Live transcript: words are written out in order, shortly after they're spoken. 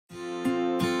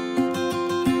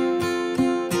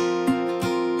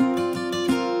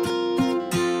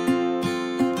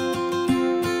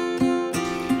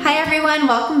everyone,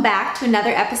 welcome back to another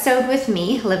episode with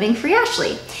me, Living Free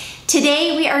Ashley.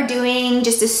 Today we are doing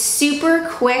just a super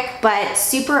quick but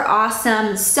super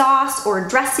awesome sauce or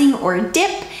dressing or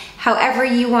dip, however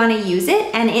you want to use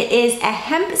it, and it is a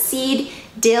hemp seed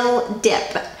dill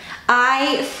dip.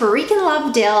 I freaking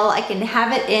love dill. I can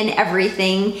have it in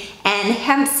everything, and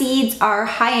hemp seeds are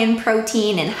high in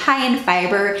protein and high in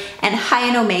fiber and high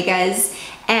in omegas,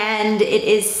 and it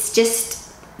is just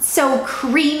so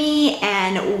creamy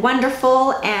and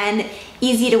wonderful and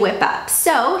easy to whip up.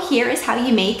 So here is how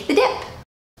you make the dip.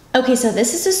 Okay, so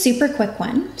this is a super quick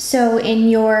one. So in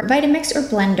your Vitamix or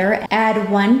blender, add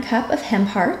 1 cup of hemp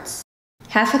hearts,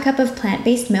 half a cup of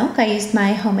plant-based milk. I used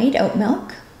my homemade oat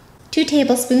milk, 2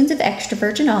 tablespoons of extra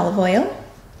virgin olive oil,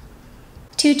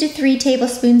 2 to 3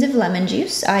 tablespoons of lemon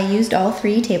juice. I used all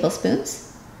 3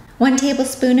 tablespoons, 1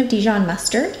 tablespoon of Dijon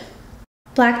mustard,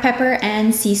 black pepper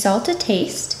and sea salt to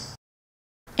taste,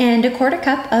 and 1/4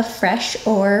 cup of fresh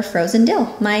or frozen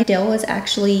dill. My dill was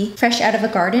actually fresh out of a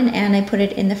garden and I put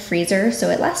it in the freezer so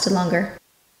it lasted longer.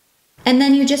 And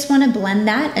then you just want to blend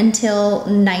that until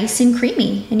nice and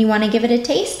creamy, and you want to give it a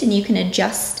taste, and you can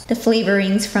adjust the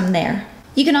flavorings from there.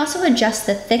 You can also adjust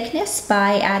the thickness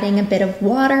by adding a bit of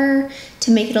water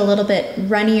to make it a little bit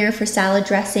runnier for salad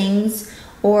dressings,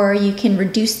 or you can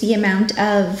reduce the amount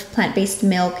of plant-based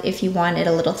milk if you want it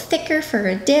a little thicker for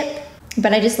a dip.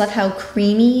 But I just love how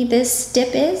creamy this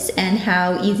dip is and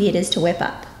how easy it is to whip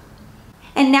up.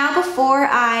 And now before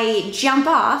I jump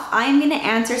off, I'm gonna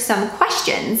answer some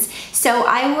questions. So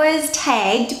I was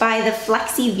tagged by the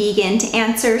Flexivegan to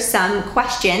answer some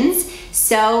questions.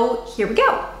 So here we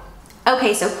go.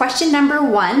 Okay, so question number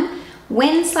 1.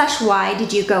 When/why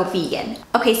did you go vegan?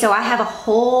 Okay, so I have a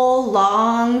whole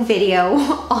long video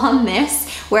on this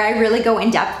where I really go in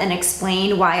depth and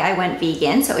explain why I went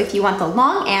vegan. So if you want the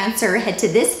long answer, head to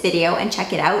this video and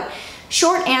check it out.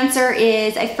 Short answer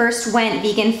is I first went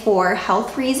vegan for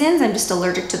health reasons. I'm just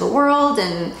allergic to the world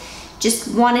and just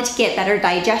wanted to get better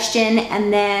digestion,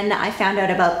 and then I found out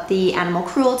about the animal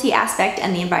cruelty aspect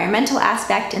and the environmental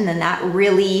aspect, and then that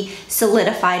really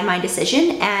solidified my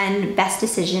decision, and best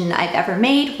decision I've ever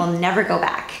made. Will never go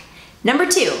back. Number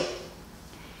 2,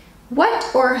 what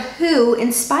or who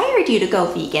inspired you to go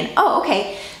vegan? Oh,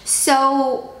 okay.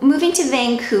 So moving to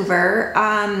Vancouver,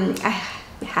 I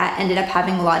ended up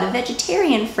having a lot of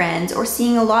vegetarian friends or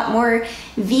seeing a lot more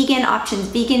vegan options,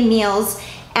 vegan meals.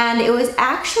 And it was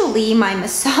actually my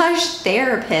massage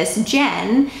therapist,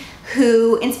 Jen,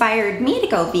 who inspired me to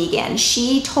go vegan.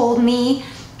 She told me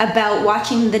about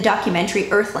watching the documentary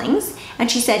Earthlings,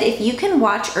 and she said, if you can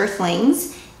watch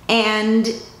Earthlings and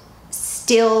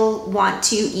still want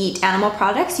to eat animal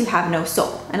products, you have no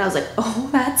soul. And I was like, oh,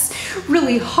 that's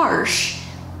really harsh.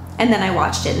 And then I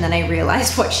watched it and then I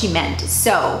realized what she meant.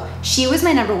 So she was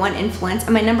my number 1 influence,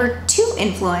 and my number 2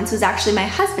 influence was actually my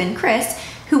husband, Chris,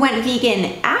 who went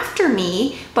vegan after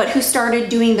me, but who started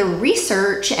doing the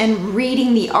research and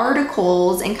reading the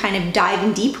articles and kind of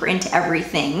diving deeper into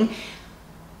everything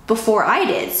before I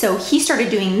did. So he started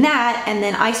doing that, and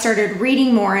then I started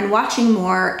reading more and watching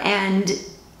more, and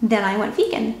then I went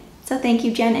vegan. So thank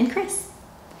you, Jen and Chris.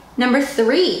 Number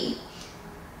 3,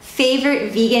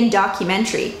 favorite vegan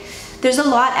documentary. There's a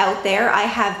lot out there. I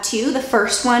have 2. The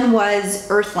first one was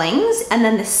Earthlings, and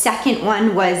then the second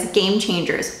one was Game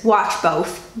Changers. Watch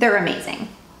both. They're amazing.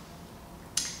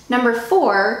 Number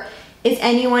 4, is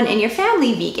anyone in your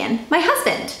family vegan? My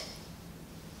husband.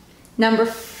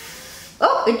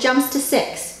 Oh, it jumps to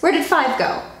 6. Where did 5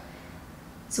 go?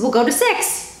 So we'll go to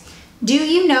 6. Do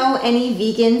you know any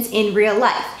vegans in real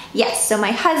life? Yes, so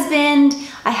my husband,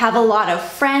 I have a lot of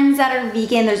friends that are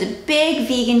vegan. There's a big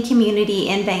vegan community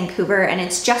in Vancouver, and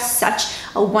it's just such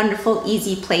a wonderful,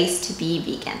 easy place to be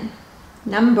vegan.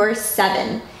 Number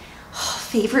 7,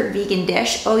 favorite vegan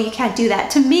dish. Oh, you can't do that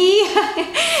to me.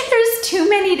 There's too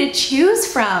many to choose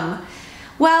from.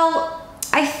 Well,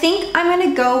 I think I'm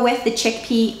gonna go with the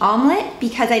chickpea omelet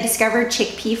because I discovered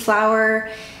chickpea flour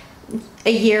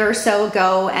a year or so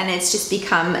ago, and it's just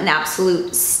become an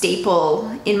absolute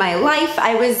staple in my life.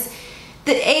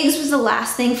 The eggs was the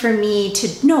last thing for me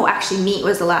to, no, actually meat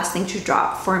was the last thing to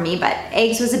drop for me, but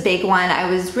eggs was a big one. I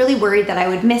was really worried that I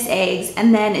would miss eggs,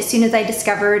 and then as soon as I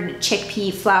discovered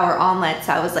chickpea flour omelets,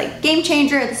 I was like, game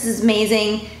changer, this is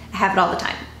amazing. I have it all the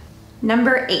time.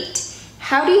 Number 8,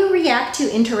 how do you react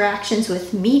to interactions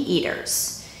with meat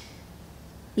eaters?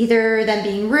 Either them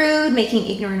being rude, making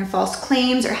ignorant or false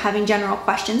claims, or having general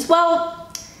questions.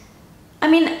 Well, I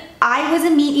mean, I was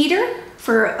a meat eater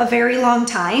for a very long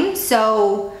time,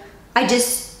 so I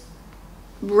just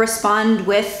respond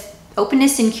with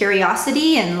openness and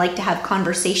curiosity and like to have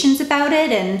conversations about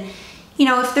it, and you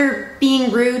know, if they're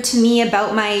being rude to me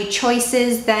about my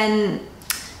choices, then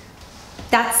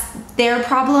that's their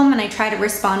problem, and I try to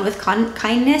respond with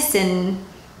kindness and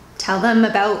tell them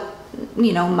about,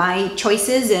 you know, my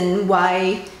choices and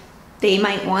why they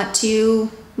might want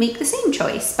to make the same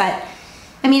choice. But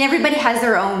I mean, everybody has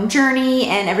their own journey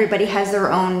and everybody has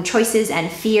their own choices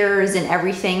and fears and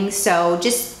everything. So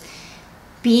just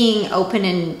being open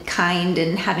and kind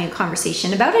and having a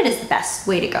conversation about it is the best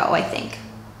way to go, I think.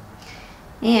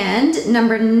 And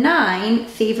number 9,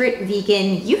 favorite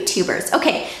vegan YouTubers.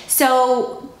 Okay,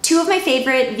 so 2 of my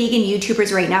favorite vegan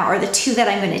YouTubers right now are the 2 that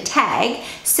I'm gonna tag.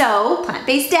 So,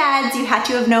 Plant-Based Dads, you had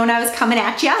to have known I was coming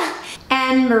at ya.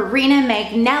 And Marina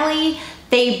Magnelli.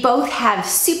 They both have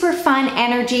super fun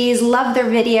energies, love their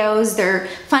videos. They're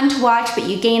fun to watch, but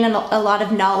you gain a lot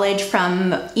of knowledge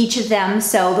from each of them.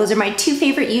 So those are my 2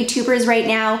 favorite YouTubers right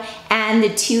now, and the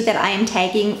 2 that I am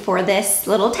tagging for this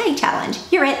little tag challenge.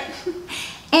 You're it.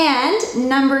 And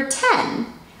number 10.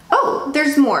 Oh,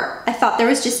 there's more. I thought there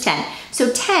was just 10.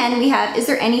 So 10, we have, is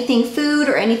there anything food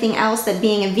or anything else that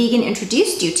being a vegan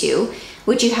introduced you to,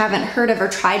 which you haven't heard of or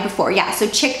tried before? Yeah, so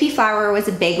chickpea flour was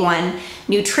a big one.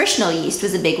 Nutritional yeast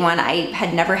was a big one. I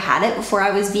had never had it before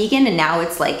I was vegan, and now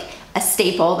it's like a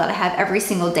staple that I have every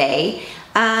single day.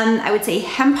 I would say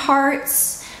hemp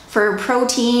hearts for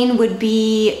protein would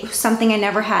be something I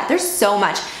never had. There's so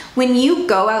much. When you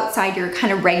go outside your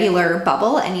kind of regular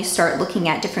bubble and you start looking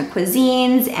at different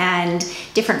cuisines and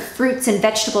different fruits and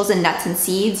vegetables and nuts and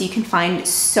seeds, you can find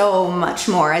so much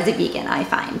more as a vegan, I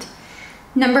find.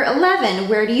 Number 11,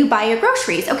 where do you buy your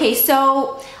groceries? Okay,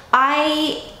 so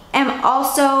I am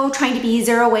also trying to be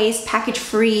zero waste, package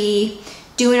free,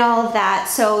 doing all of that.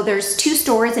 So there's 2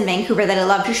 stores in Vancouver that I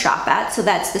love to shop at. So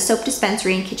that's the Soap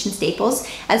Dispensary and Kitchen Staples,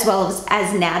 as well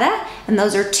as Nada. And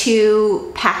those are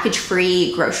 2 package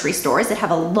free grocery stores that have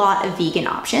a lot of vegan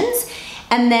options.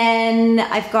 And then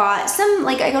I've got some,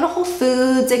 like I go to Whole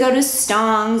Foods, I go to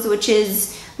Stong's, which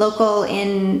is local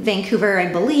in Vancouver, I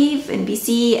believe, in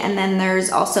BC. And then there's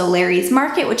also Larry's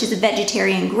Market, which is a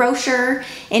vegetarian grocer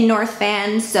in North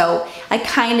Van. So I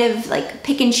kind of like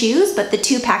pick and choose, but the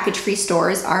 2 package-free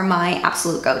stores are my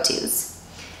absolute go-tos.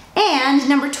 And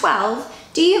number 12,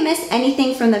 do you miss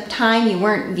anything from the time you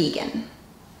weren't vegan?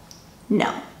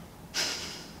 No.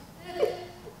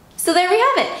 So there we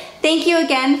have it. Thank you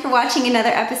again for watching another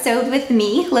episode with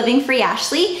me, Living Free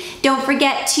Ashley. Don't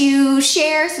forget to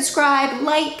share, subscribe,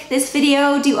 like this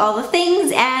video, do all the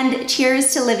things, and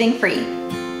cheers to living free.